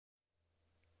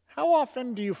How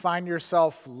often do you find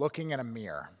yourself looking in a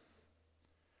mirror?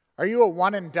 Are you a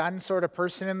one and done sort of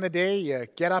person in the day? You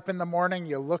get up in the morning,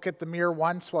 you look at the mirror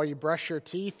once while you brush your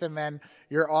teeth, and then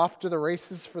you're off to the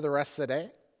races for the rest of the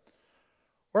day?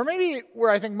 Or maybe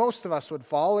where I think most of us would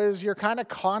fall is you're kind of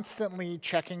constantly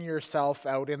checking yourself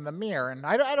out in the mirror. And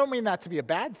I don't mean that to be a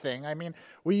bad thing. I mean,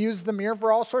 we use the mirror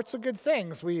for all sorts of good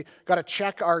things. We got to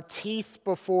check our teeth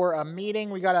before a meeting.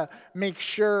 We got to make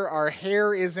sure our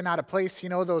hair isn't out of place. You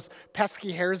know, those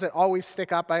pesky hairs that always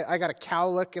stick up. I got a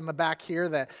cowlick in the back here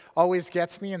that always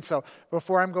gets me. And so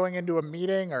before I'm going into a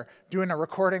meeting or doing a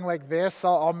recording like this,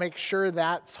 I'll make sure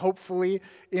that's hopefully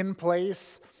in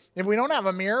place. If we don't have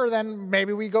a mirror, then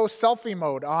maybe we go selfie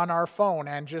mode on our phone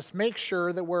and just make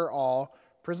sure that we're all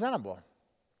presentable.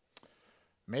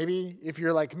 Maybe if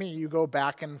you're like me, you go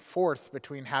back and forth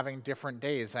between having different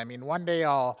days. I mean, one day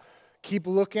I'll keep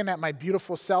looking at my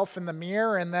beautiful self in the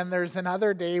mirror, and then there's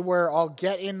another day where I'll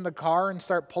get in the car and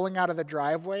start pulling out of the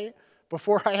driveway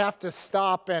before I have to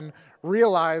stop and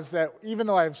realize that even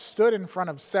though I've stood in front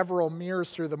of several mirrors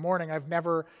through the morning, I've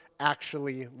never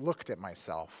actually looked at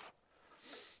myself.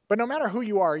 But no matter who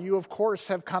you are, you of course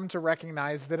have come to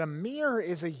recognize that a mirror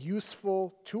is a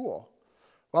useful tool.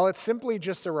 While it's simply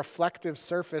just a reflective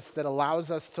surface that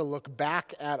allows us to look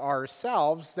back at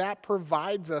ourselves, that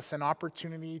provides us an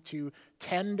opportunity to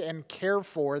tend and care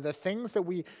for the things that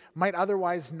we might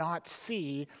otherwise not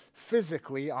see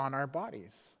physically on our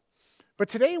bodies. But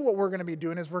today what we're going to be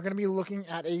doing is we're going to be looking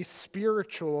at a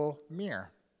spiritual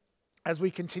mirror. As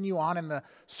we continue on in the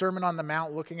Sermon on the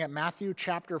Mount, looking at Matthew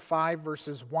chapter 5,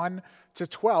 verses 1 to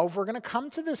 12, we're going to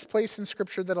come to this place in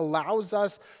Scripture that allows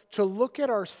us to look at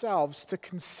ourselves, to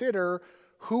consider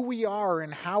who we are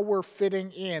and how we're fitting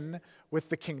in with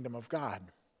the kingdom of God.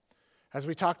 As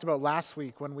we talked about last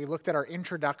week when we looked at our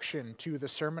introduction to the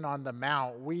Sermon on the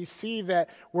Mount, we see that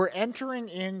we're entering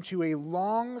into a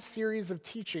long series of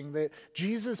teaching that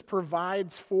Jesus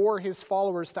provides for his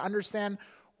followers to understand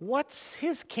what's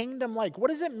his kingdom like? What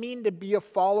does it mean to be a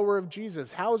follower of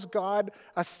Jesus? How is God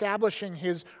establishing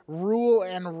his rule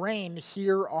and reign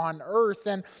here on earth?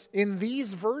 And in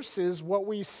these verses, what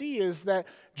we see is that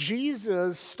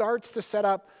Jesus starts to set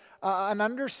up an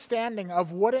understanding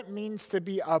of what it means to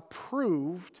be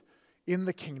approved in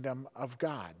the kingdom of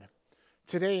God.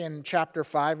 Today in chapter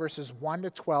 5, verses 1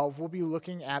 to 12, we'll be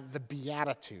looking at the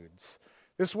Beatitudes.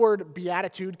 This word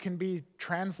beatitude can be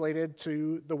translated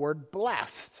to the word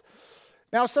blessed.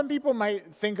 Now, some people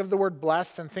might think of the word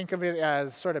blessed and think of it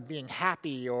as sort of being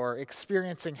happy or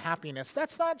experiencing happiness.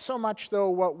 That's not so much,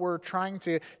 though, what we're trying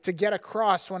to get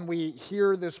across when we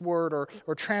hear this word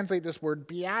or translate this word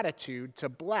beatitude to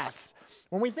bless.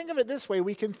 When we think of it this way,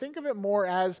 we can think of it more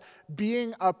as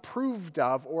being approved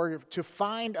of or to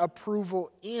find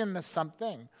approval in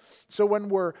something. So when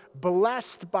we're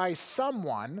blessed by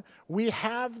someone, we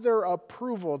have their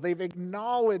approval. They've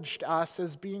acknowledged us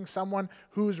as being someone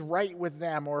who's right with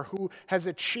them or who has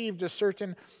achieved a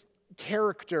certain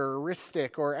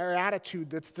characteristic or attitude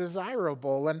that's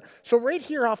desirable. And so right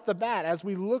here off the bat, as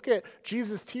we look at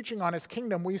Jesus' teaching on his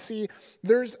kingdom, we see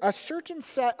there's a certain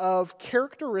set of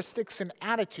characteristics and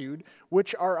attitude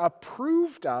which are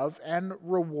approved of and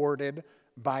rewarded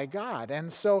by God.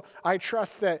 And so I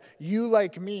trust that you,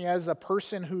 like me, as a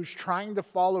person who's trying to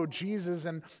follow Jesus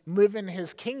and live in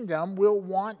his kingdom, will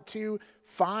want to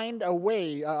find a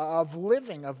way of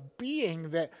living, of being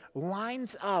that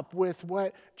lines up with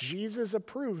what Jesus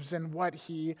approves and what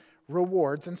he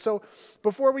rewards. And so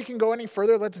before we can go any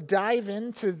further, let's dive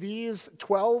into these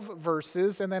 12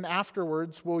 verses, and then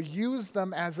afterwards we'll use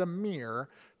them as a mirror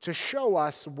to show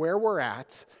us where we're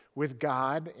at with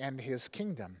God and his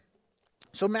kingdom.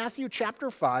 So Matthew chapter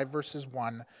 5, verses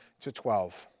 1 to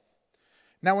 12.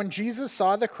 Now when Jesus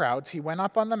saw the crowds, he went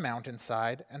up on the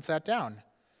mountainside and sat down.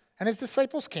 And his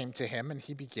disciples came to him, and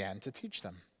he began to teach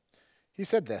them. He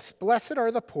said this, "Blessed are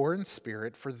the poor in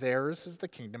spirit, for theirs is the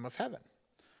kingdom of heaven.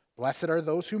 Blessed are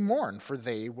those who mourn, for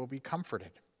they will be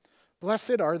comforted.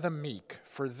 Blessed are the meek,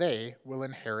 for they will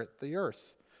inherit the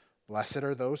earth. Blessed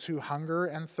are those who hunger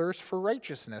and thirst for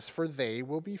righteousness, for they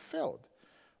will be filled.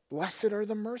 Blessed are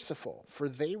the merciful, for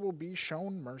they will be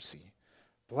shown mercy.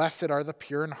 Blessed are the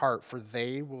pure in heart, for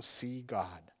they will see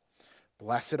God.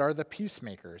 Blessed are the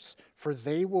peacemakers, for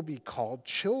they will be called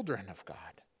children of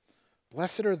God.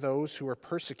 Blessed are those who are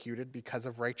persecuted because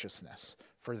of righteousness,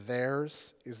 for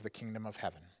theirs is the kingdom of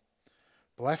heaven.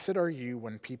 Blessed are you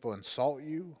when people insult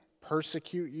you,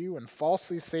 persecute you, and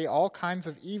falsely say all kinds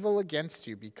of evil against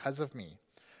you because of me.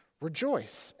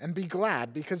 Rejoice and be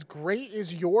glad, because great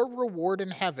is your reward in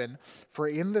heaven, for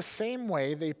in the same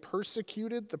way they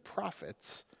persecuted the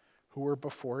prophets who were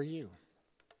before you."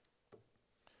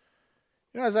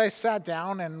 As I sat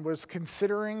down and was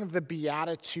considering the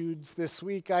Beatitudes this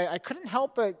week, I couldn't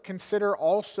help but consider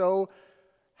also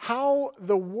how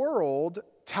the world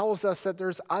tells us that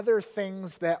there's other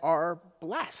things that are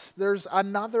blessed. There's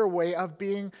another way of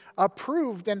being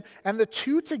approved. And the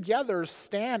two together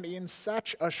stand in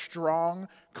such a strong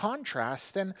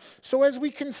contrast. And so as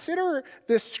we consider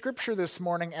this scripture this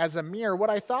morning as a mirror, what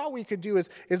I thought we could do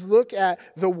is look at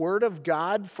the Word of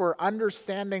God for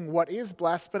understanding what is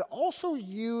blessed, but also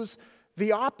use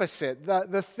the opposite,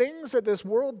 the things that this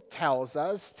world tells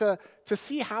us to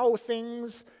see how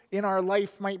things in our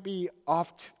life might be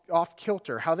off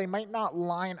kilter, how they might not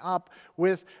line up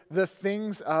with the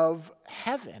things of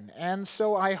heaven. And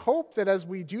so I hope that as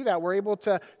we do that, we're able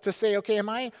to say, okay, am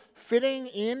I fitting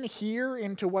in here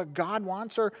into what God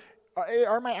wants, or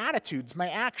are my attitudes, my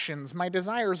actions, my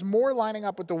desires more lining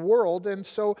up with the world? And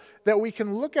so that we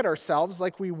can look at ourselves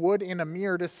like we would in a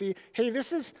mirror to see, hey,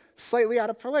 this is slightly out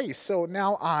of place. So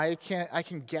now I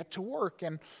can get to work.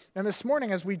 And this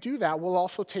morning as we do that, we'll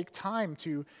also take time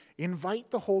to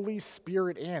invite the Holy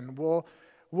Spirit in.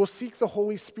 We'll seek the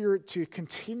Holy Spirit to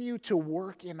continue to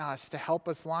work in us to help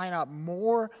us line up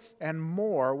more and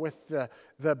more with the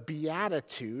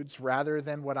Beatitudes rather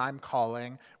than what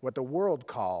the world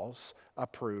calls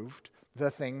approved,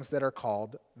 the things that are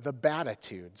called the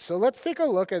Beatitudes. So let's take a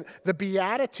look at the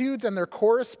Beatitudes and their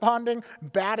corresponding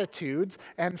Beatitudes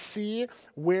and see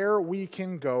where we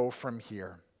can go from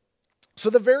here. So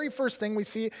the very first thing we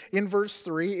see in verse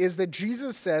 3 is that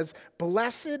Jesus says,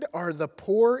 "Blessed are the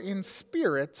poor in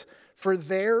spirit, for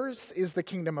theirs is the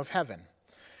kingdom of heaven."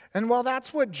 And while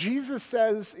that's what Jesus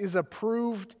says is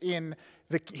approved in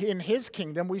his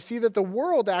kingdom, we see that the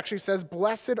world actually says,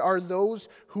 "Blessed are those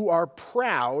who are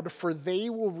proud, for they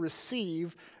will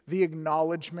receive the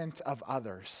acknowledgement of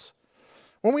others."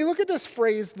 When we look at this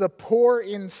phrase, the poor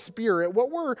in spirit, what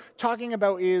we're talking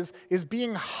about is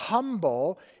being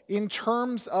humble in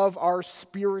terms of our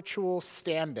spiritual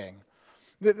standing.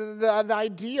 The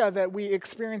idea that we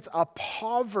experience a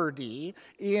poverty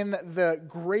in the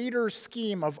greater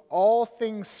scheme of all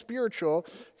things spiritual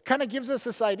kind of gives us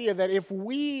this idea that if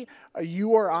you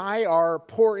or I are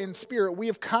poor in spirit, we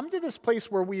have come to this place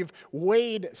where we've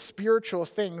weighed spiritual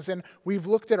things and we've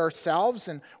looked at ourselves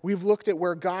and we've looked at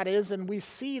where God is, and we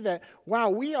see that, wow,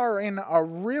 we are in a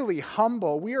really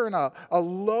humble, we are in a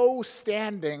low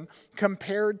standing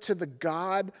compared to the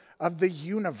God of the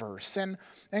universe. And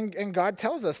God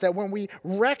tells us that when we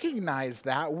recognize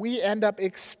that, we end up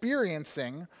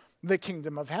experiencing the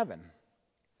kingdom of heaven.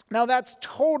 Now, that's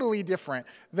totally different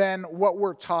than what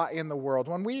we're taught in the world.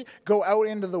 When we go out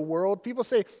into the world, people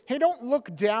say, hey, don't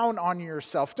look down on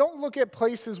yourself. Don't look at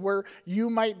places where you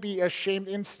might be ashamed.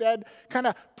 Instead, kind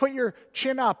of put your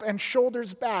chin up and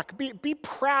shoulders back. Be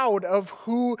proud of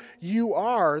who you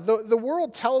are. The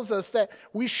world tells us that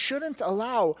we shouldn't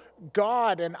allow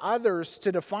God and others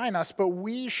to define us, but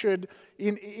we should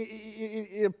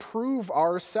improve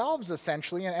ourselves,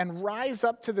 essentially, and rise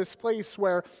up to this place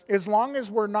where, as long as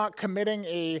we're not committing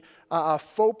a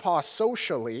faux pas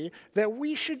socially, that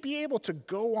we should be able to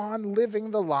go on living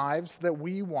the lives that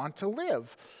we want to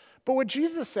live. But what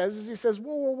Jesus says is, he says,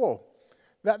 whoa.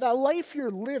 That life you're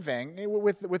living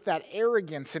with that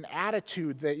arrogance and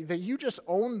attitude that you just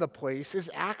own the place is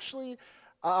actually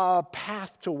a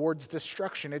path towards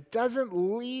destruction. It doesn't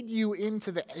lead you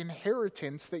into the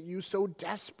inheritance that you so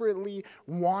desperately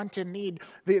want and need,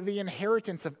 the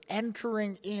inheritance of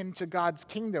entering into God's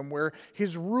kingdom, where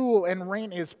his rule and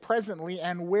reign is presently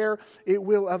and where it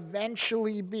will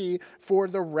eventually be for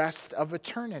the rest of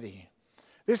eternity.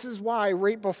 This is why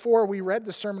right before we read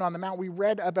the Sermon on the Mount, we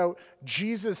read about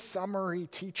Jesus' summary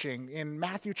teaching. In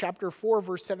Matthew chapter 4,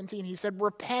 verse 17, he said,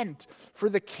 "Repent, for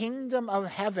the kingdom of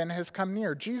heaven has come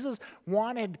near." Jesus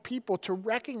wanted people to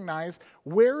recognize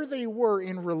where they were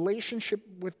in relationship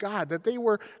with God, that they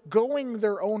were going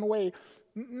their own way,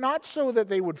 not so that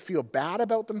they would feel bad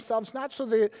about themselves, not so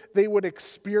that they would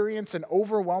experience an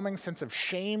overwhelming sense of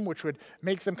shame, which would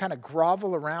make them kind of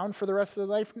grovel around for the rest of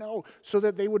their life. No, so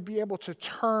that they would be able to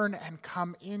turn and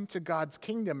come into God's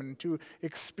kingdom and to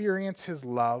experience his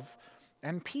love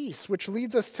and peace, which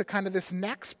leads us to kind of this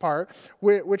next part,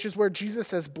 which is where Jesus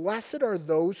says, "Blessed are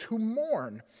those who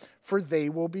mourn, for they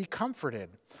will be comforted."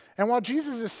 And while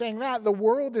Jesus is saying that, the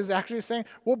world is actually saying,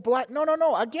 well,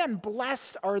 no. Again,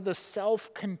 blessed are the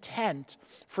self-content,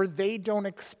 for they don't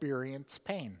experience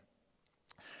pain.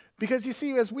 Because you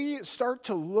see, as we start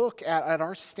to look at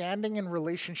our standing in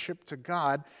relationship to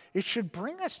God, it should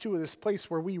bring us to this place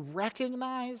where we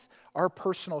recognize our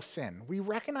personal sin. We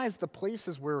recognize the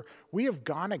places where we have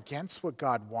gone against what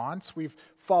God wants. We've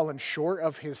fallen short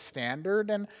of his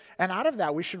standard. And out of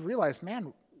that, we should realize,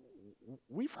 man,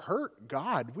 we've hurt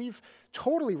God. We've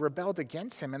totally rebelled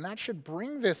against him, and that should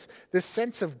bring this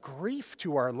sense of grief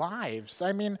to our lives.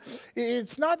 I mean,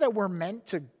 it's not that we're meant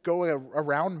to go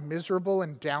around miserable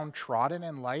and downtrodden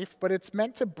in life, but it's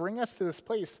meant to bring us to this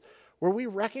place where we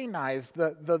recognize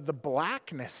the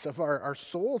blackness of our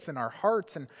souls and our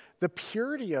hearts and the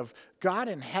purity of God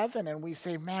in heaven, and we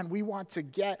say, man, we want to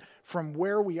get from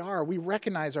where we are. We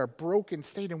recognize our broken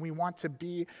state, and we want to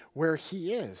be where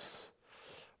he is.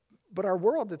 But our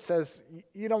world, it says,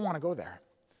 you don't want to go there.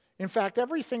 In fact,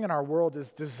 everything in our world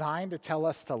is designed to tell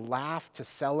us to laugh, to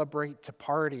celebrate, to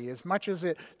party. As much as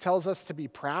it tells us to be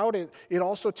proud, it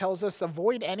also tells us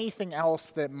avoid anything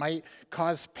else that might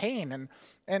cause pain.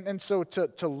 And so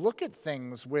to look at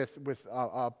things with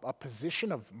a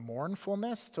position of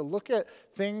mournfulness, to look at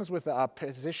things with a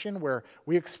position where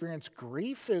we experience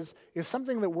grief is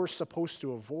something that we're supposed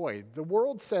to avoid. The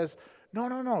world says,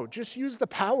 no. Just use the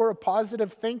power of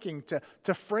positive thinking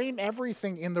to frame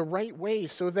everything in the right way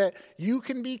so that you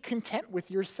can be content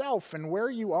with yourself and where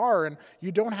you are, and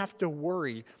you don't have to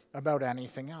worry about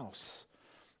anything else.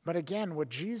 But again, what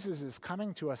Jesus is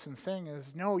coming to us and saying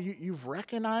is, no, you've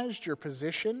recognized your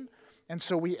position. And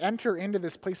so we enter into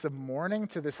this place of mourning,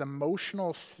 to this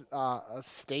emotional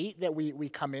state that we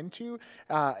come into,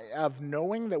 of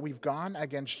knowing that we've gone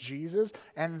against Jesus.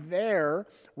 And there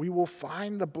we will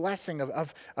find the blessing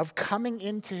of coming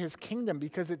into his kingdom,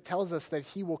 because it tells us that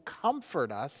he will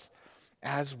comfort us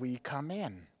as we come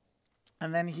in.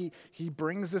 And then he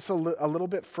brings this a little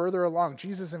bit further along.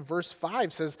 Jesus in verse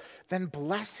 5 says, then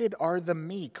blessed are the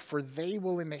meek, for they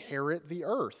will inherit the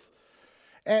earth.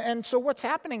 And so what's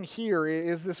happening here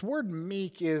is this word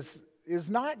meek is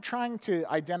not trying to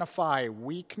identify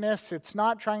weakness. It's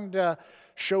not trying to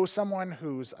show someone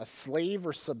who's a slave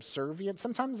or subservient.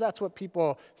 Sometimes that's what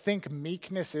people think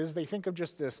meekness is. They think of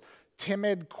just this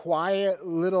timid, quiet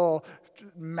little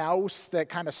mouse that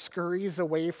kind of scurries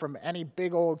away from any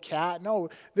big old cat. No,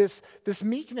 this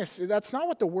meekness, that's not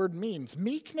what the word means.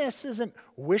 Meekness isn't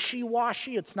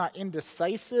wishy-washy. It's not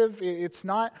indecisive. It's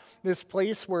not this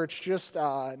place where it's just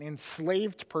an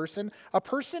enslaved person. A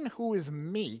person who is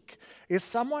meek is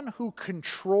someone who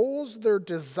controls their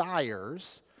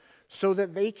desires so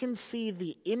that they can see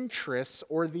the interests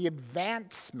or the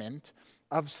advancement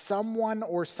of someone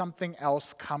or something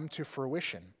else come to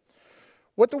fruition.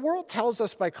 What the world tells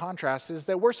us, by contrast, is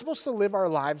that we're supposed to live our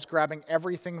lives grabbing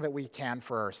everything that we can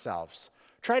for ourselves.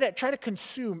 Try to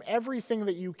consume everything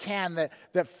that you can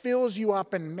that fills you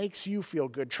up and makes you feel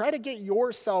good. Try to get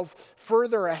yourself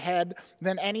further ahead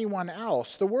than anyone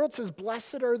else. The world says,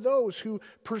 blessed are those who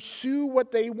pursue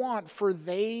what they want, for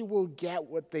they will get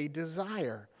what they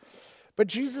desire. But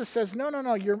Jesus says,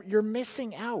 no, you're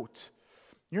missing out.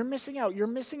 You're missing out. You're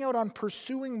missing out on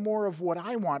pursuing more of what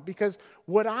I want, because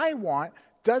what I want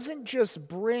doesn't just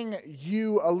bring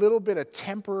you a little bit of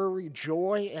temporary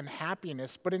joy and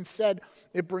happiness, but instead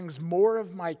it brings more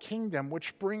of my kingdom,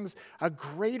 which brings a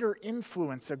greater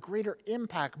influence, a greater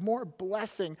impact, more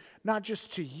blessing, not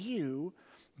just to you,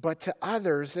 but to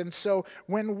others. And so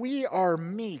when we are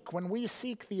meek, when we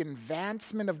seek the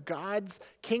advancement of God's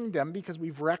kingdom, because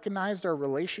we've recognized our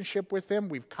relationship with him,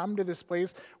 we've come to this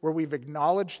place where we've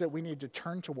acknowledged that we need to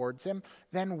turn towards him,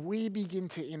 then we begin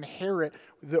to inherit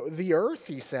the earth,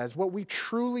 he says, what we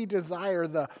truly desire,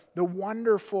 the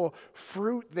wonderful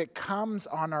fruit that comes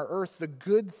on our earth, the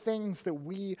good things that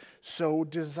we so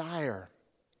desire.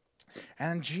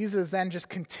 And Jesus then just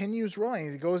continues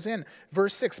rolling. He goes in.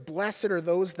 Verse 6, blessed are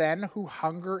those then who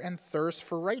hunger and thirst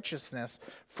for righteousness,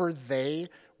 for they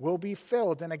will be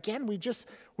filled. And again,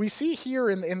 we see here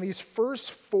in these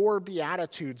first four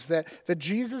Beatitudes that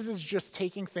Jesus is just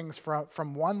taking things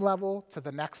from one level to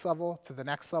the next level, to the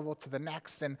next level, to the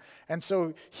next. And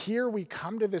so here we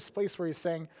come to this place where he's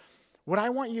saying, what I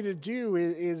want you to do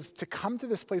is to come to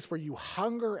this place where you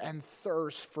hunger and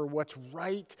thirst for what's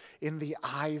right in the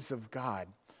eyes of God.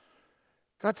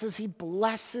 God says he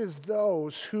blesses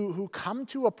those who come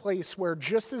to a place where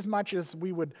just as much as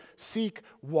we would seek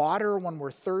water when we're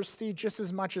thirsty, just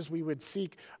as much as we would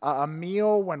seek a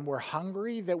meal when we're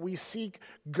hungry, that we seek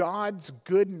God's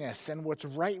goodness and what's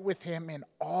right with him in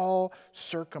all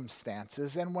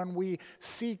circumstances. And when we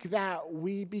seek that,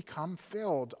 we become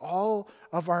filled. All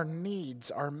of our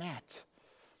needs are met.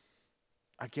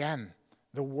 Again,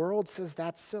 the world says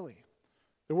that's silly.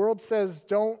 The world says,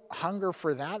 don't hunger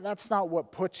for that. That's not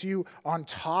what puts you on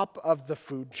top of the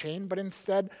food chain, but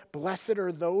instead, blessed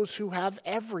are those who have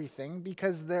everything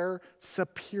because they're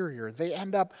superior. They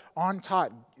end up on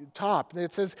top.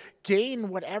 It says, gain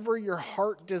whatever your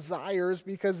heart desires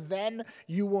because then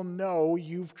you will know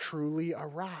you've truly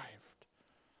arrived.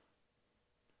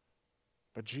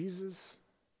 But Jesus,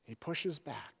 he pushes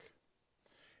back.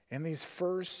 In these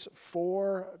first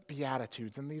 4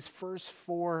 Beatitudes, in these first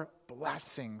 4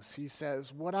 blessings, he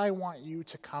says, what I want you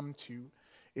to come to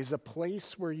is a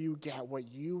place where you get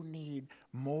what you need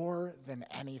more than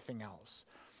anything else.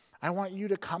 I want you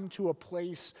to come to a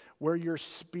place where your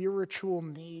spiritual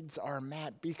needs are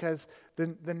met, because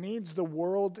the needs the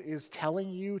world is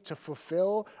telling you to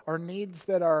fulfill are needs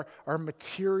that are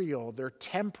material, they're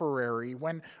temporary.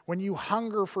 When you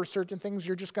hunger for certain things,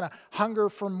 you're just going to hunger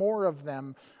for more of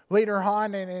them. Later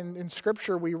on in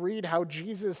Scripture, we read how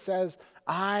Jesus says,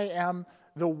 I am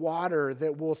the water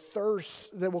that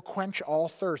will quench all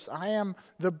thirst. I am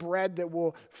the bread that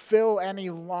will fill any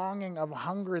longing of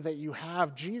hunger that you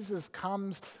have. Jesus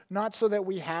comes not so that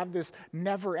we have this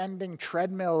never-ending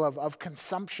treadmill of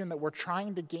consumption that we're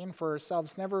trying to gain for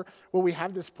ourselves. Never will we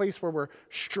have this place where we're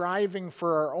striving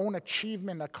for our own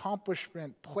achievement,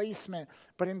 accomplishment, placement,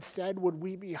 but instead would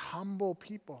we be humble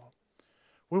people?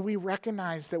 Would we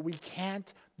recognize that we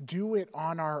can't do it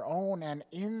on our own? And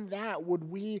in that, would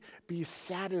we be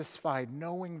satisfied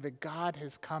knowing that God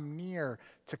has come near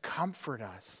to comfort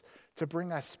us, to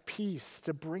bring us peace,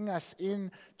 to bring us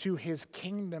into his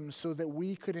kingdom so that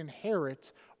we could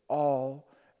inherit all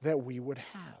that we would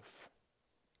have?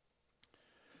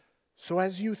 So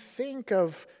as you think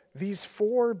of these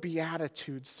 4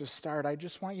 Beatitudes to start, I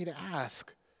just want you to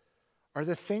ask, are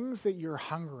the things that you're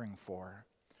hungering for,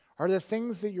 are the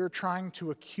things that you're trying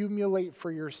to accumulate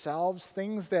for yourselves,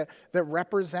 things that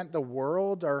represent the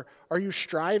world? Are you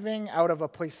striving out of a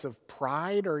place of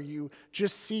pride? Are you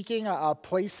just seeking a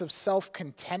place of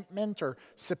self-contentment or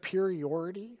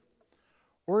superiority?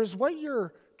 Or is what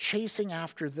you're chasing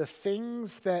after the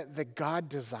things that God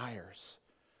desires?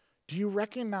 Do you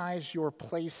recognize your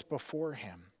place before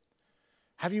him?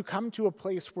 Have you come to a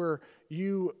place where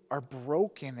you are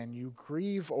broken and you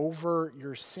grieve over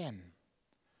your sin?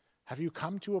 Have you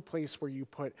come to a place where you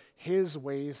put his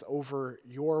ways over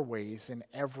your ways in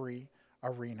every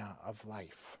arena of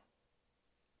life?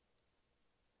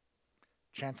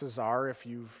 Chances are, if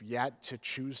you've yet to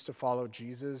choose to follow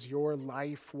Jesus, your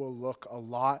life will look a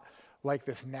lot like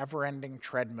this never-ending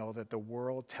treadmill that the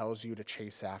world tells you to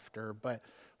chase after. But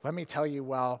let me tell you,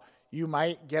 while you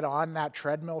might get on that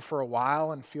treadmill for a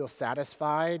while and feel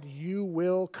satisfied, you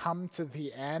will come to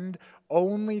the end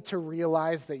only to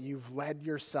realize that you've led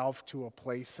yourself to a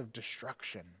place of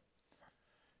destruction.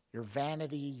 Your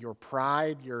vanity, your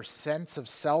pride, your sense of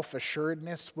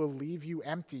self-assuredness will leave you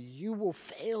empty. You will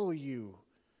fail you.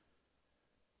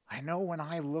 I know when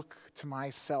I look to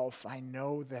myself, I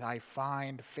know that I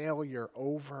find failure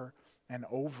over and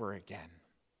over again.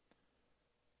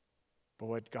 But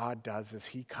what God does is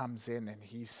he comes in and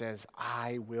he says,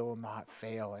 I will not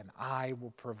fail, and I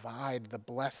will provide the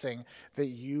blessing that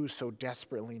you so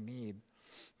desperately need.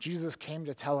 Jesus came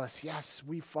to tell us, yes,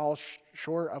 we fall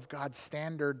short of God's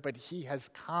standard, but he has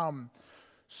come.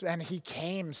 And he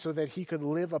came so that he could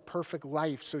live a perfect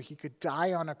life, so he could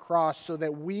die on a cross, so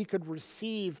that we could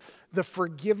receive the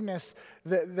forgiveness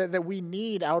that we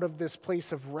need out of this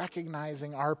place of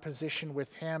recognizing our position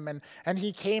with him. And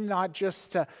he came not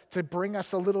just to bring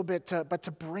us a little bit, but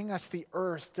to bring us the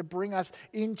earth, to bring us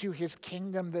into his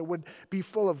kingdom that would be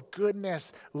full of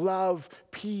goodness, love,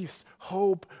 peace,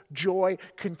 hope, joy,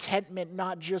 contentment,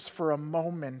 not just for a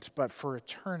moment, but for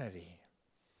eternity.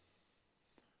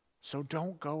 So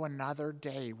don't go another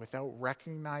day without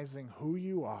recognizing who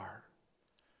you are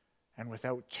and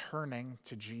without turning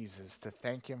to Jesus to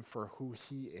thank him for who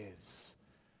he is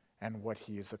and what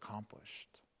he has accomplished.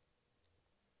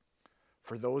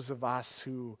 For those of us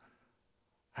who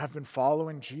have been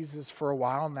following Jesus for a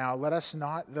while now, let us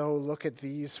not, though, look at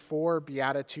these 4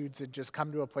 Beatitudes and just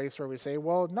come to a place where we say,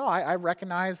 well, no, I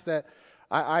recognize that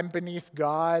I'm beneath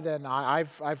God, and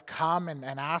I've come and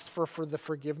asked for the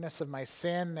forgiveness of my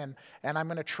sin, and I'm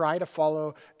going to try to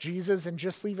follow Jesus and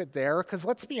just leave it there. Because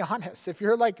let's be honest, if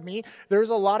you're like me,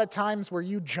 there's a lot of times where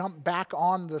you jump back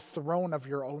on the throne of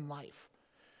your own life.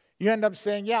 You end up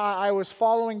saying, yeah, I was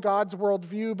following God's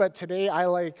worldview, but today I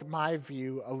like my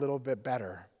view a little bit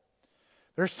better.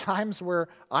 There's times where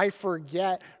I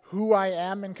forget who I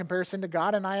am in comparison to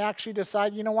God, and I actually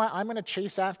decide, you know what, I'm going to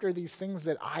chase after these things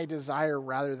that I desire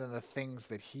rather than the things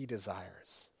that he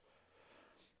desires.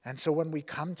 And so when we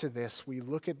come to this, we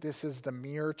look at this as the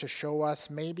mirror to show us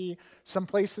maybe some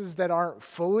places that aren't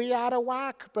fully out of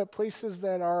whack, but places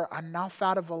that are enough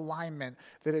out of alignment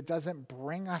that it doesn't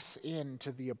bring us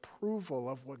into the approval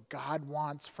of what God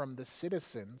wants from the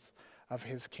citizens of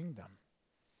his kingdom.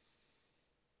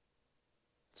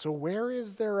 So where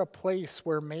is there a place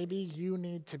where maybe you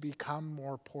need to become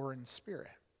more poor in spirit?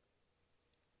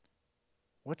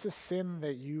 What's a sin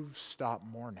that you've stopped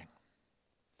mourning?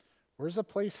 Where's a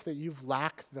place that you've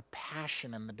lacked the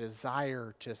passion and the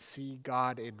desire to see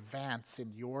God advance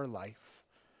in your life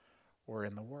or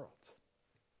in the world?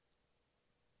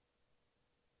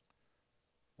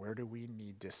 Where do we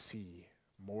need to see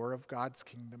more of God's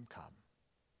kingdom come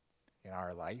in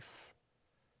our life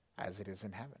as it is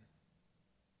in heaven?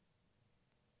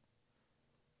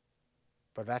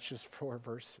 But that's just 4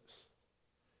 verses.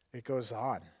 It goes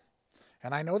on.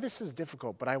 And I know this is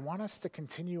difficult, but I want us to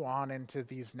continue on into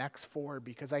these next 4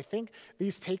 because I think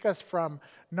these take us from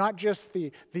not just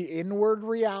the inward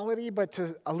reality, but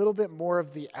to a little bit more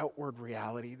of the outward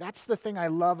reality. That's the thing I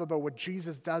love about what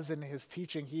Jesus does in his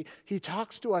teaching. He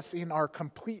talks to us in our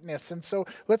completeness. And so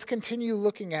let's continue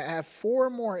looking at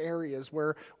 4 more areas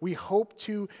where we hope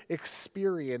to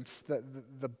experience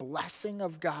the blessing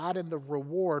of God and the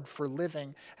reward for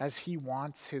living as he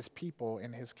wants his people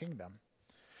in his kingdom.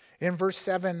 In verse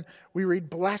 7, we read,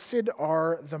 "Blessed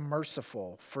are the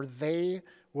merciful, for they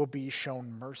will be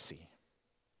shown mercy."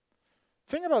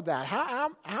 Think about that.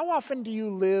 How often do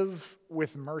you live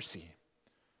with mercy?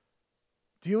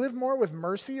 Do you live more with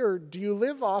mercy, or do you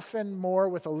live often more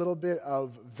with a little bit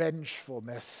of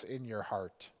vengefulness in your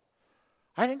heart?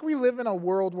 I think we live in a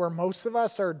world where most of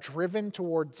us are driven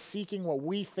towards seeking what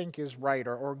we think is right,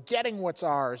 or getting what's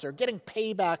ours, or getting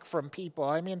payback from people.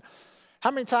 I mean, how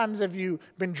many times have you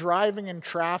been driving in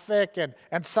traffic and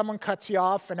someone cuts you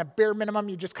off and at bare minimum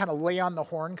you just kind of lay on the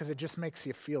horn because it just makes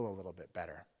you feel a little bit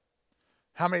better?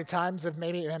 How many times have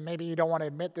maybe you don't want to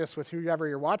admit this with whoever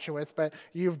you're watching with, but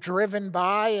you've driven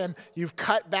by and you've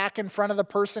cut back in front of the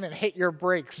person and hit your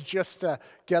brakes just to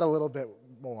get a little bit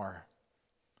more?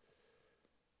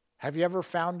 Have you ever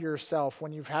found yourself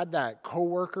when you've had that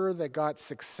coworker that got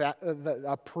the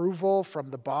approval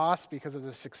from the boss because of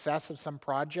the success of some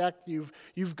project,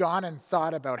 you've gone and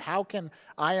thought about how can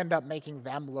I end up making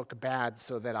them look bad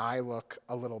so that I look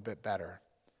a little bit better?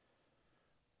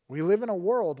 We live in a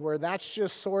world where that's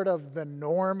just sort of the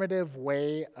normative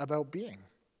way about being.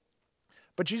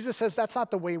 But Jesus says that's not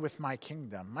the way with my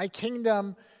kingdom. My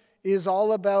kingdom is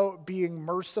all about being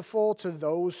merciful to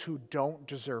those who don't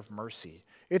deserve mercy.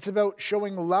 It's about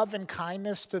showing love and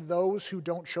kindness to those who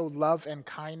don't show love and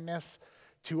kindness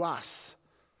to us.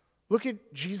 Look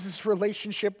at Jesus'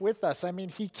 relationship with us. I mean,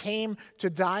 he came to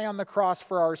die on the cross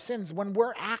for our sins. When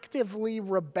we're actively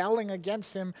rebelling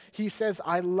against him, he says,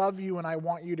 I love you and I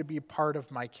want you to be part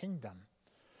of my kingdom.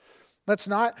 Let's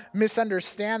not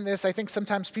misunderstand this. I think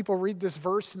sometimes people read this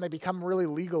verse and they become really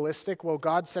legalistic. Well,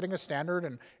 God's setting a standard,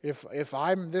 and if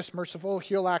I'm this merciful,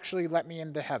 he'll actually let me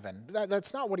into heaven.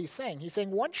 That's not what he's saying. He's saying,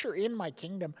 once you're in my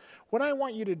kingdom, what I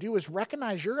want you to do is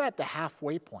recognize you're at the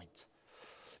halfway point.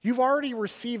 You've already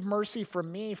received mercy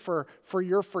from me for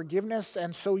your forgiveness,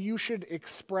 and so you should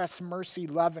express mercy,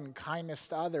 love, and kindness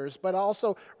to others. But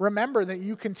also remember that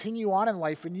you continue on in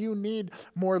life and you need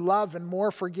more love and more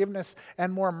forgiveness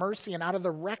and more mercy. And out of the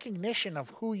recognition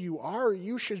of who you are,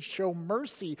 you should show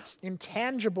mercy in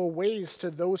tangible ways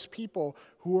to those people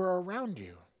who are around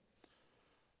you.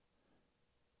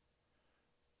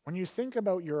 When you think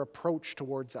about your approach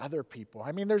towards other people,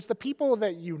 I mean, there's the people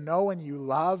that you know and you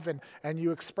love and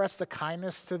you express the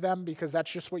kindness to them because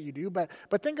that's just what you do, but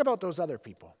think about those other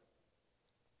people.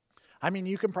 I mean,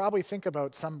 you can probably think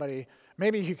about somebody,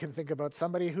 maybe you can think about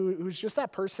somebody who's just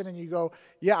that person and you go,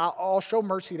 yeah, I'll show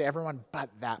mercy to everyone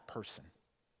but that person.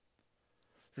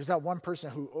 There's that one person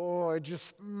who,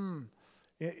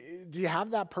 do you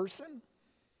have that person?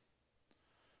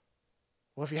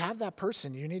 Well, if you have that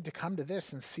person, you need to come to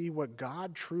this and see what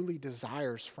God truly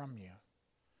desires from you.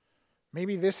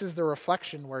 Maybe this is the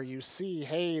reflection where you see,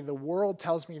 hey, the world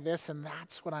tells me this, and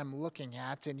that's what I'm looking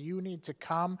at. And you need to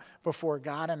come before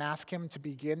God and ask him to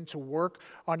begin to work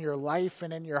on your life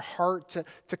and in your heart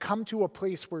to come to a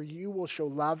place where you will show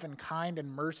love and kind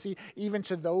and mercy, even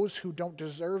to those who don't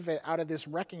deserve it, out of this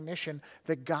recognition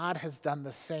that God has done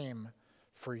the same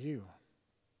for you.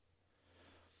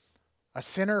 A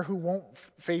sinner who won't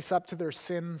face up to their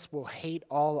sins will hate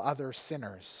all other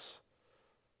sinners.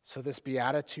 So this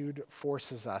beatitude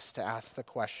forces us to ask the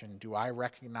question, do I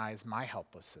recognize my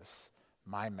helplessness,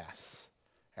 my mess,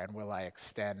 and will I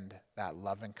extend that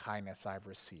love and kindness I've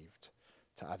received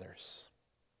to others?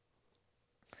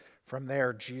 From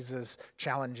there, Jesus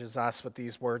challenges us with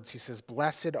these words. He says,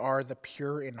 "Blessed are the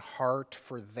pure in heart,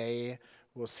 for they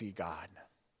will see God."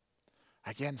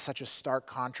 Again, such a stark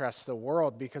contrast to the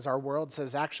world, because our world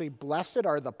says, actually, blessed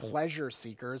are the pleasure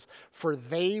seekers, for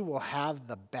they will have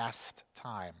the best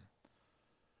time.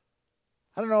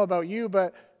 I don't know about you,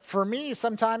 but for me,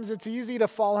 sometimes it's easy to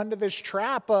fall into this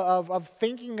trap of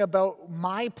thinking about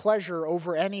my pleasure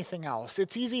over anything else.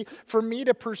 It's easy for me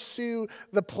to pursue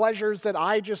the pleasures that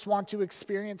I just want to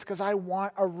experience because I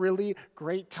want a really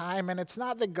great time. And it's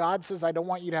not that God says, I don't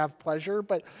want you to have pleasure,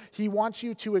 but He wants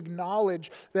you to acknowledge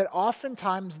that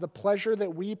oftentimes the pleasure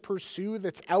that we pursue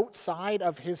that's outside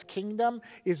of His kingdom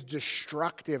is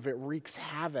destructive. It wreaks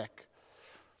havoc.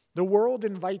 The world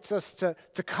invites us to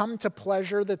come to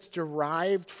pleasure that's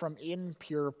derived from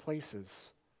impure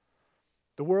places.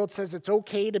 The world says it's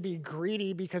okay to be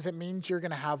greedy because it means you're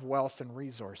going to have wealth and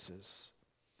resources.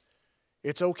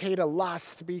 It's okay to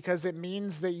lust because it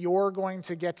means that you're going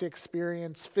to get to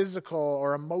experience physical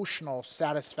or emotional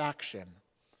satisfaction.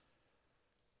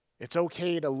 It's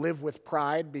okay to live with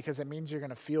pride because it means you're going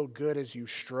to feel good as you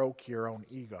stroke your own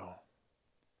ego.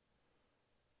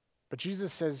 But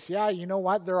Jesus says, yeah, you know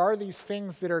what? There are these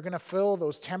things that are going to fill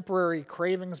those temporary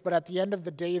cravings, but at the end of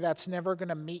the day, that's never going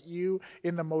to meet you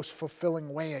in the most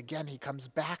fulfilling way. Again, he comes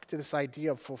back to this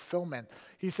idea of fulfillment.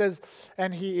 He says,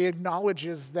 and he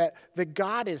acknowledges that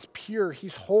God is pure,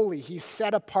 He's holy, He's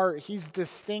set apart, He's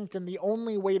distinct, and the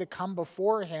only way to come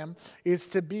before Him is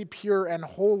to be pure and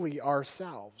holy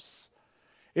ourselves.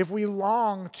 If we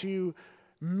long to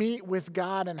meet with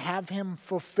God and have Him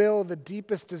fulfill the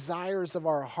deepest desires of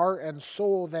our heart and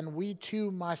soul, then we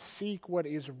too must seek what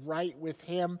is right with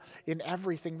Him in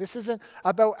everything. This isn't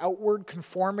about outward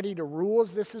conformity to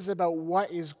rules. This is about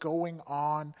what is going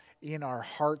on in our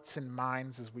hearts and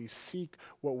minds as we seek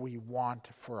what we want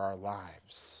for our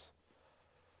lives.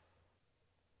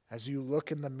 As you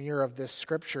look in the mirror of this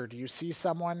scripture, do you see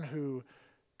someone who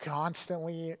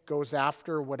constantly goes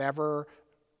after whatever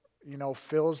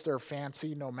fills their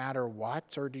fancy no matter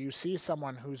what? Or do you see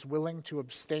someone who's willing to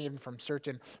abstain from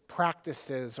certain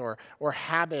practices or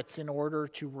habits in order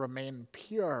to remain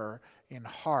pure in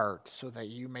heart so that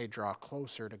you may draw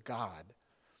closer to God,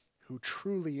 who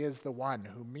truly is the one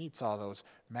who meets all those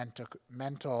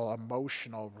mental,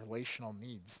 emotional, relational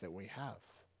needs that we have?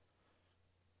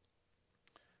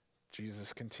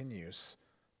 Jesus continues,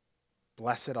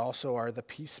 "Blessed also are the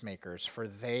peacemakers, for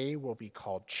they will be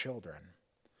called children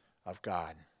of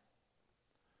God."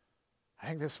 I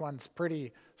think this one's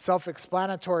pretty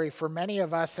self-explanatory for many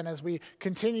of us, and as we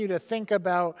continue to think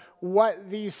about what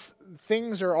these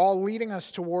things are all leading us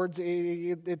towards,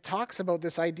 it talks about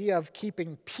this idea of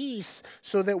keeping peace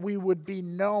so that we would be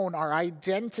known, our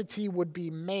identity would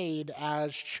be made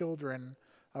as children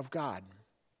of God.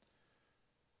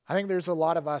 I think there's a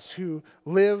lot of us who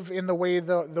live in the way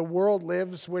the world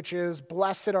lives, which is,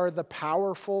 blessed are the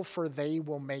powerful, for they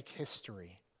will make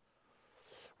history.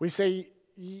 We say,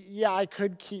 yeah, I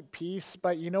could keep peace,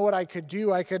 but you know what I could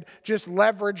do? I could just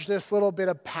leverage this little bit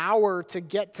of power to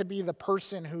get to be the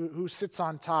person who sits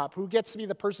on top, who gets to be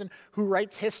the person who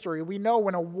writes history. We know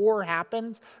when a war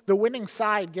happens, the winning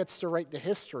side gets to write the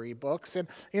history books. And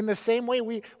in the same way,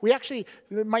 we actually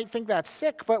might think that's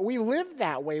sick, but we live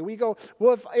that way. We go,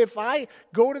 well, if I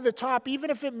go to the top,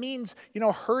 even if it means,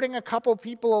 hurting a couple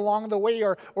people along the way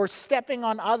or stepping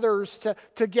on others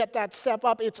to get that step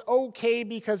up, it's okay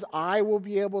because I will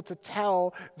be able to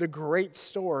tell the great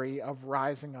story of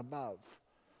rising above.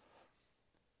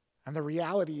 And the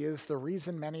reality is, the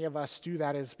reason many of us do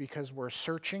that is because we're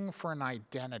searching for an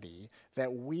identity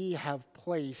that we have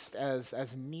placed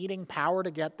as needing power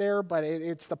to get there, but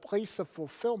it's the place of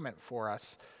fulfillment for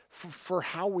us, for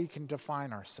how we can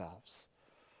define ourselves.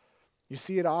 You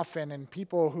see it often in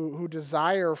people who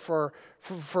desire for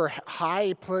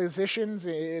high positions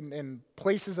in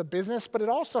places of business, but it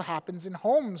also happens in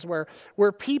homes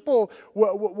where people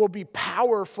will be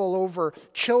powerful over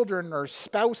children or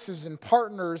spouses and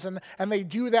partners, and they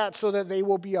do that so that they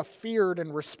will be a feared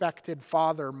and respected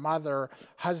father, mother,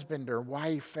 husband, or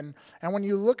wife. And when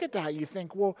you look at that, you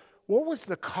think, well, what was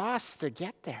the cost to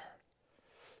get there?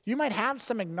 You might have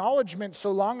some acknowledgement so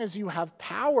long as you have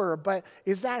power, but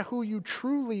is that who you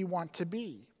truly want to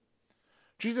be?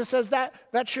 Jesus says that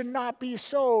should not be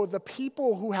so. The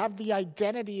people who have the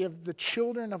identity of the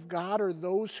children of God are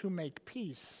those who make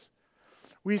peace.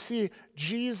 We see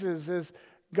Jesus as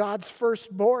God's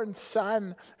firstborn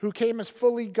son who came as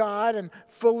fully God and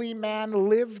fully man,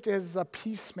 lived as a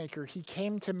peacemaker. He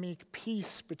came to make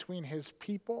peace between his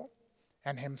people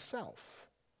and himself.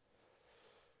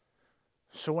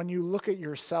 So when you look at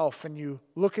yourself and you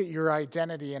look at your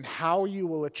identity and how you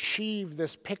will achieve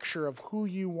this picture of who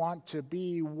you want to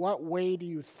be, what way do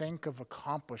you think of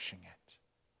accomplishing it?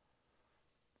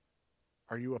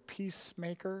 Are you a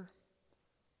peacemaker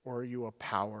or are you a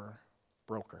power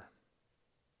broker?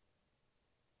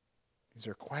 These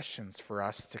are questions for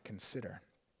us to consider.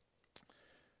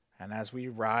 And as we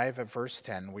arrive at verse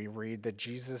 10, we read that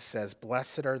Jesus says,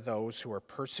 "Blessed are those who are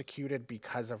persecuted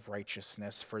because of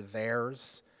righteousness, for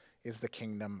theirs is the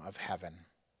kingdom of heaven."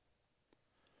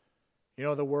 You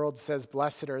know, the world says,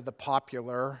 "Blessed are the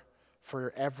popular,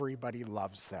 for everybody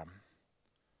loves them."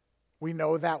 We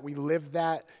know that, we live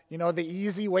that. You know, the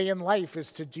easy way in life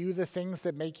is to do the things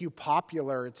that make you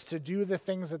popular. It's to do the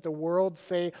things that the world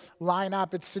say line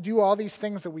up. It's to do all these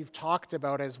things that we've talked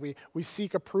about as we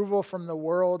seek approval from the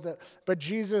world. But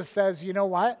Jesus says, you know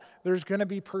what? There's going to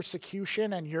be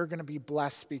persecution and you're going to be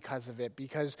blessed because of it.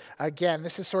 Because, again,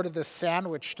 this is sort of the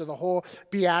sandwich to the whole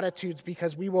Beatitudes,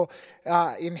 because we will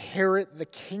inherit the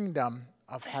kingdom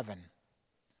of heaven.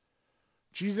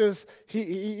 Jesus,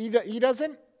 he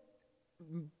doesn't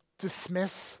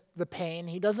dismiss the pain.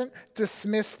 He doesn't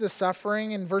dismiss the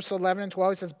suffering. In verse 11 and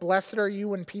 12, he says, "Blessed are you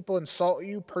when people insult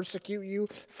you, persecute you,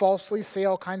 falsely say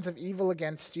all kinds of evil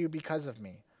against you because of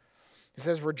me." He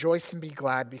says, "Rejoice and be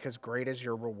glad, because great is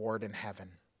your reward in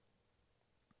heaven."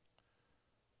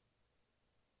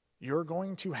 You're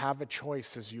going to have a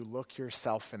choice as you look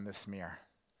yourself in this mirror.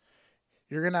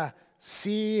 You're going to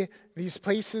see these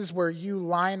places where you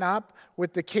line up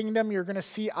with the kingdom. You're going to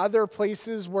see other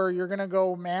places where you're going to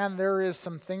go, man, there is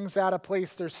some things out of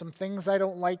place. There's some things I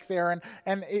don't like there.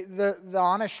 The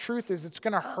honest truth is it's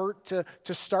going to hurt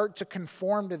to start to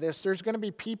conform to this. There's going to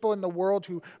be people in the world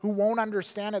who won't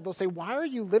understand it. They'll say, why are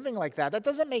you living like that? That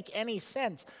doesn't make any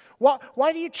sense.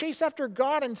 Why do you chase after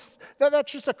God? And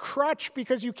that's just a crutch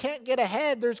because you can't get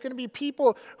ahead. There's going to be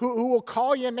people who will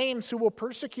call you names, who will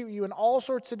persecute you in all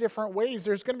sorts of different ways.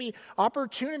 There's going to be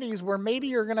opportunities where maybe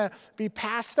you're going to be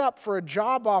passed up for a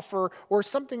job offer or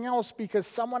something else because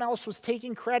someone else was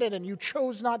taking credit and you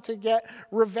chose not to get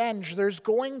revenge. There's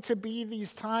going to be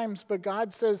these times, but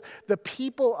God says the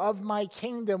people of my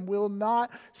kingdom will not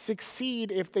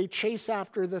succeed if they chase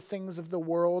after the things of the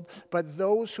world, but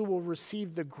those who will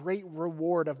receive the great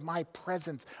reward of my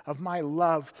presence, of my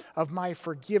love, of my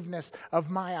forgiveness, of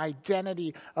my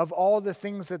identity, of all the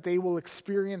things that they will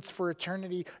experience for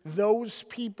eternity, those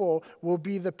people will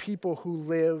be the people who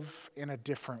live in a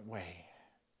different way.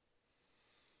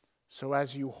 So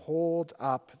as you hold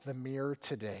up the mirror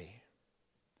today,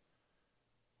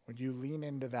 would you lean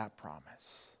into that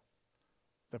promise?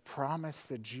 The promise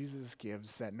that Jesus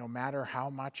gives, that no matter how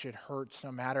much it hurts,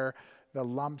 no matter the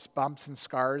lumps, bumps, and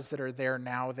scars that are there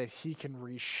now, that he can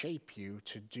reshape you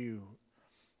to do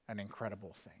an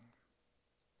incredible thing.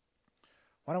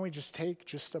 Why don't we just take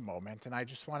just a moment, and I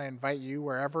just want to invite you,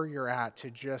 wherever you're at, to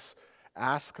just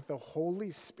ask the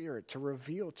Holy Spirit to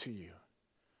reveal to you,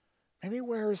 maybe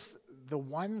where's the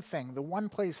one thing, the one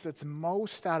place that's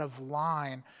most out of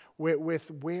line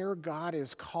with where God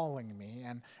is calling me,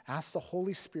 and ask the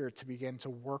Holy Spirit to begin to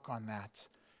work on that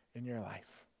in your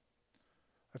life.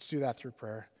 Let's do that through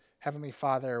prayer. Heavenly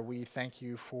Father, we thank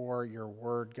you for your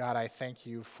word. God, I thank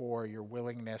you for your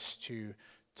willingness to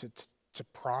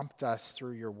prompt us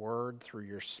through your word, through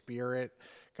your spirit.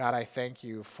 God, I thank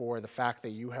you for the fact that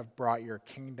you have brought your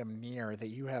kingdom near, that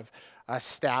you have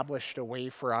established a way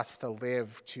for us to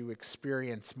live, to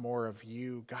experience more of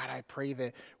you. God, I pray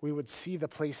that we would see the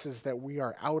places that we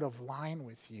are out of line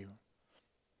with you.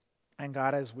 And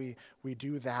God, as we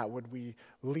do that, would we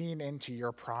lean into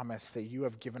your promise that you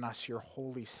have given us your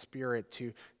Holy Spirit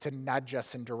to nudge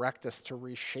us and direct us, to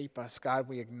reshape us. God,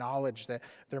 we acknowledge that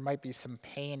there might be some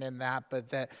pain in that, but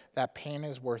that pain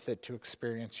is worth it to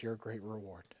experience your great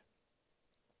reward.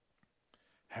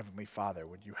 Heavenly Father,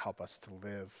 would you help us to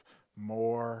live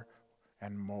more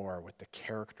and more with the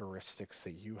characteristics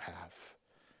that you have?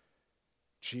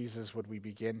 Jesus, would we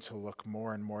begin to look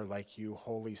more and more like you?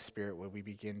 Holy Spirit, would we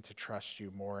begin to trust you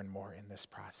more and more in this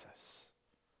process?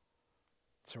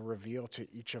 So reveal to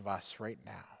each of us right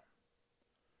now,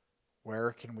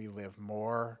 where can we live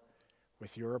more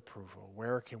with your approval?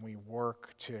 Where can we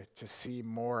work to see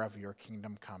more of your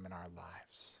kingdom come in our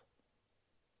lives?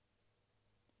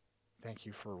 Thank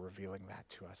you for revealing that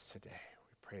to us today.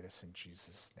 We pray this in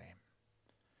Jesus' name.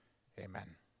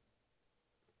 Amen.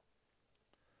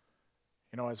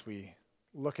 You know, as we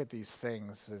look at these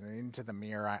things and into the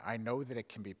mirror, I know that it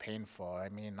can be painful. I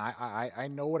mean, I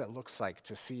know what it looks like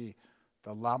to see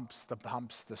the lumps, the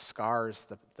bumps, the scars,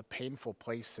 the painful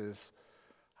places.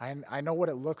 I know what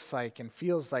it looks like and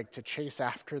feels like to chase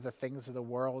after the things of the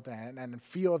world and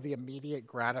feel the immediate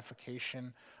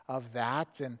gratification of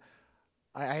that. And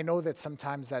I know that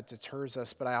sometimes that deters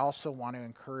us, but I also want to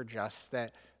encourage us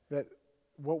that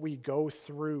what we go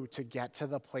through to get to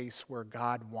the place where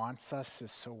God wants us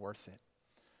is so worth it.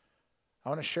 I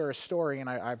want to share a story, and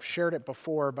I've shared it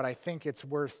before, but I think it's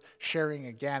worth sharing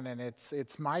again. And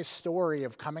it's my story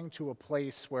of coming to a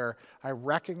place where I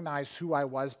recognized who I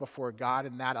was before God,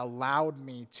 and that allowed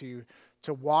me to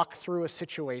walk through a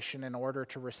situation in order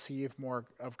to receive more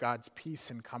of God's peace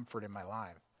and comfort in my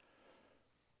life.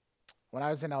 When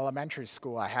I was in elementary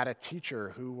school, I had a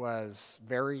teacher who was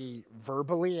very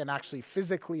verbally and actually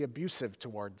physically abusive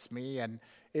towards me, and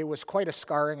it was quite a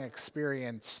scarring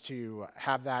experience to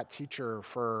have that teacher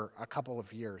for a couple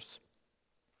of years.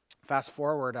 Fast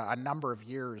forward a number of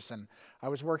years, and I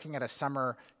was working at a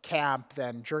summer camp.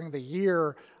 Then during the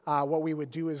year, what we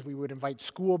would do is we would invite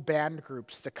school band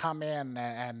groups to come in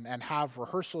and have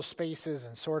rehearsal spaces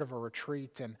and sort of a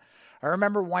retreat. And I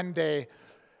remember one day,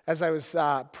 as I was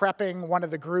prepping one of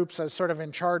the groups, I was sort of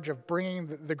in charge of bringing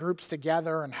the groups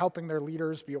together and helping their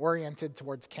leaders be oriented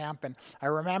towards camp. And I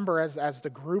remember as the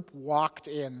group walked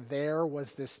in, there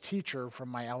was this teacher from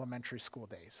my elementary school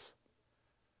days.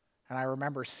 And I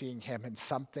remember seeing him, and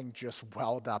something just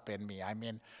welled up in me. I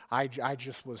mean, I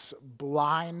just was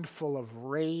blind, full of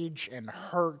rage and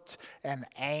hurt and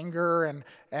anger,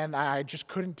 and I just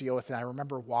couldn't deal with it. I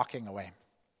remember walking away.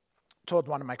 Told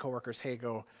one of my coworkers, hey,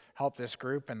 go help this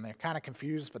group, and they're kind of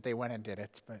confused, but they went and did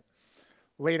it. But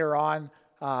later on,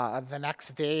 the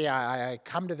next day, I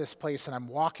come to this place, and I'm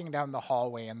walking down the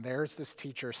hallway, and there's this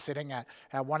teacher sitting at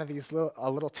one of these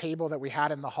little table that we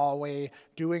had in the hallway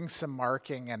doing some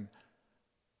marking, and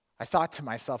I thought to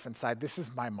myself inside, this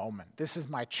is my moment. This is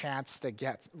my chance to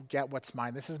get what's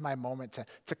mine. This is my moment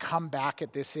to come back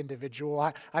at this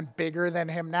individual. I'm bigger than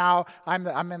him now.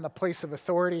 I'm in the place of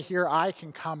authority here. I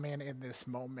can come in this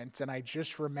moment. And I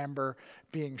just remember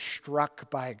being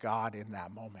struck by God in that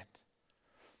moment.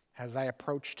 As I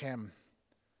approached him,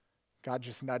 God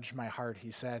just nudged my heart.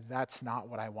 He said, that's not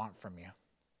what I want from you.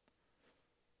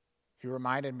 He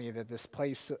reminded me that this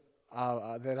place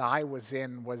that I was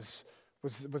in was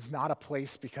not a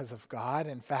place because of God.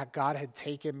 In fact, God had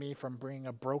taken me from being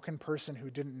a broken person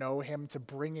who didn't know him to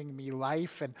bringing me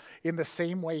life. And in the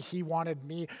same way, he wanted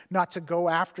me not to go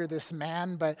after this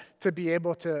man, but to be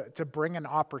able to bring an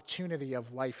opportunity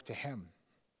of life to him.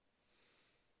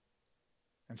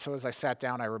 And so as I sat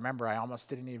down, I remember I almost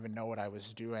didn't even know what I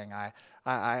was doing.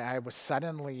 I was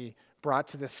suddenly brought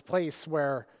to this place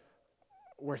where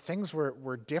things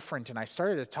were different. And I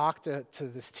started to talk to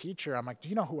this teacher. I'm like, do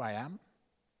you know who I am?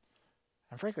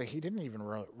 And frankly, he didn't even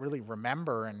really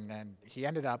remember, and he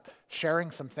ended up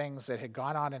sharing some things that had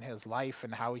gone on in his life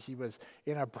and how he was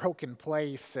in a broken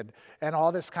place and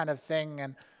all this kind of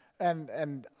thing.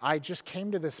 And I just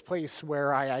came to this place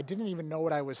where I didn't even know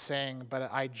what I was saying, but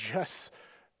I just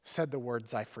said the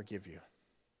words, I forgive you.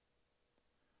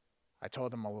 I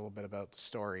told him a little bit about the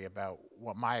story, about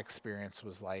what my experience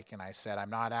was like, and I said,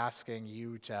 I'm not asking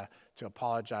you to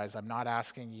apologize. I'm not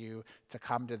asking you to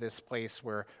come to this place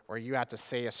where you have to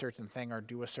say a certain thing or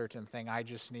do a certain thing. I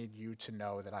just need you to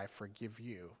know that I forgive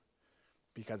you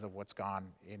because of what's gone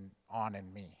on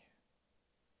in me.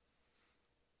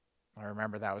 I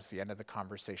remember that was the end of the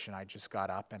conversation. I just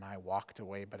got up and I walked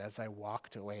away, but as I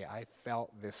walked away, I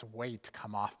felt this weight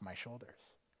come off my shoulders.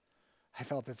 I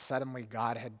felt that suddenly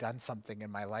God had done something in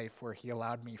my life where he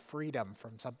allowed me freedom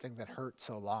from something that hurt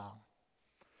so long.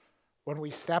 When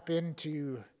we step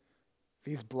into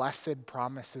these blessed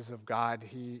promises of God,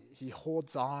 he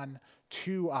holds on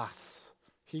to us.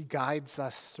 He guides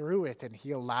us through it, and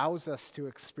he allows us to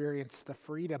experience the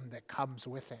freedom that comes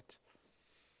with it.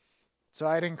 So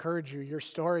I'd encourage you, your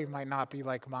story might not be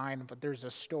like mine, but there's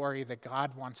a story that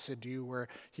God wants to do where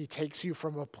he takes you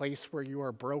from a place where you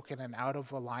are broken and out of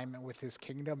alignment with his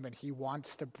kingdom, and he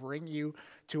wants to bring you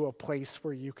to a place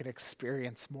where you can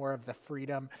experience more of the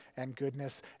freedom and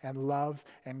goodness and love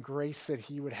and grace that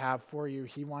he would have for you.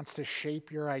 He wants to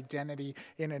shape your identity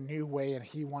in a new way, and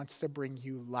he wants to bring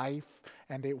you life,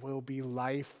 and it will be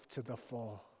life to the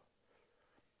full.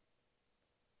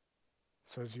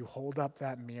 So as you hold up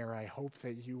that mirror, I hope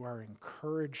that you are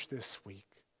encouraged this week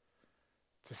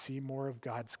to see more of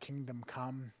God's kingdom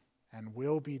come and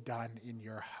will be done in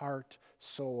your heart,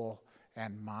 soul,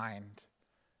 and mind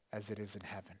as it is in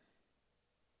heaven.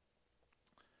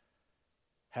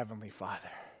 Heavenly Father,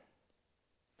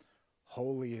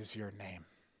 holy is your name.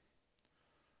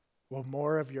 Will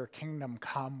more of your kingdom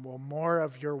come? Will more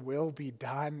of your will be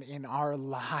done in our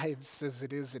lives as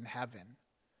it is in heaven?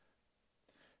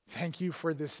 Thank you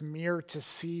for this mirror to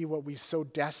see what we so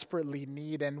desperately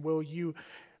need. And will you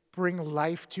bring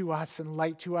life to us and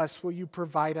light to us? Will you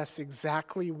provide us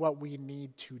exactly what we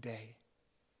need today?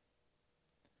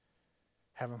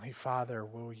 Heavenly Father,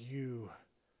 will you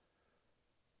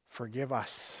forgive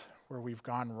us where we've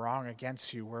gone wrong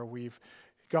against you, where we've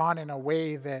gone in a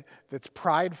way that's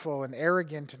prideful and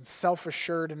arrogant and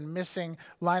self-assured and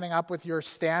lining up with your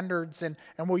standards, and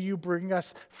will you bring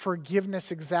us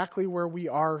forgiveness exactly where we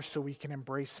are so we can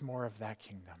embrace more of that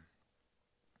kingdom?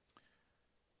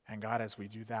 And God, as we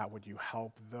do that, would you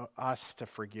help us to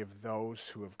forgive those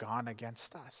who have gone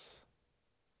against us?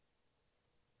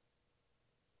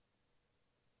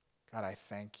 God, I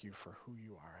thank you for who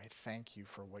you are. I thank you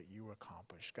for what you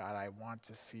accomplished. God, I want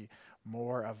to see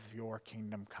more of your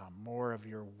kingdom come, more of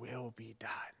your will be done.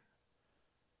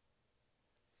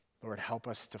 Lord, help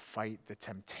us to fight the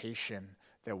temptation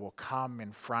that will come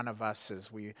in front of us as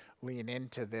we lean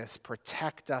into this.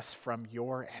 Protect us from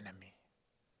your enemy.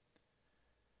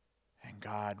 And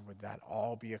God, would that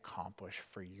all be accomplished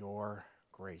for your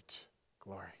great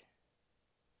glory?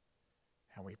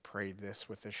 And we pray this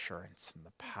with assurance in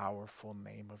the powerful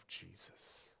name of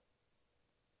Jesus.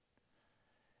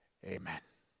 Amen.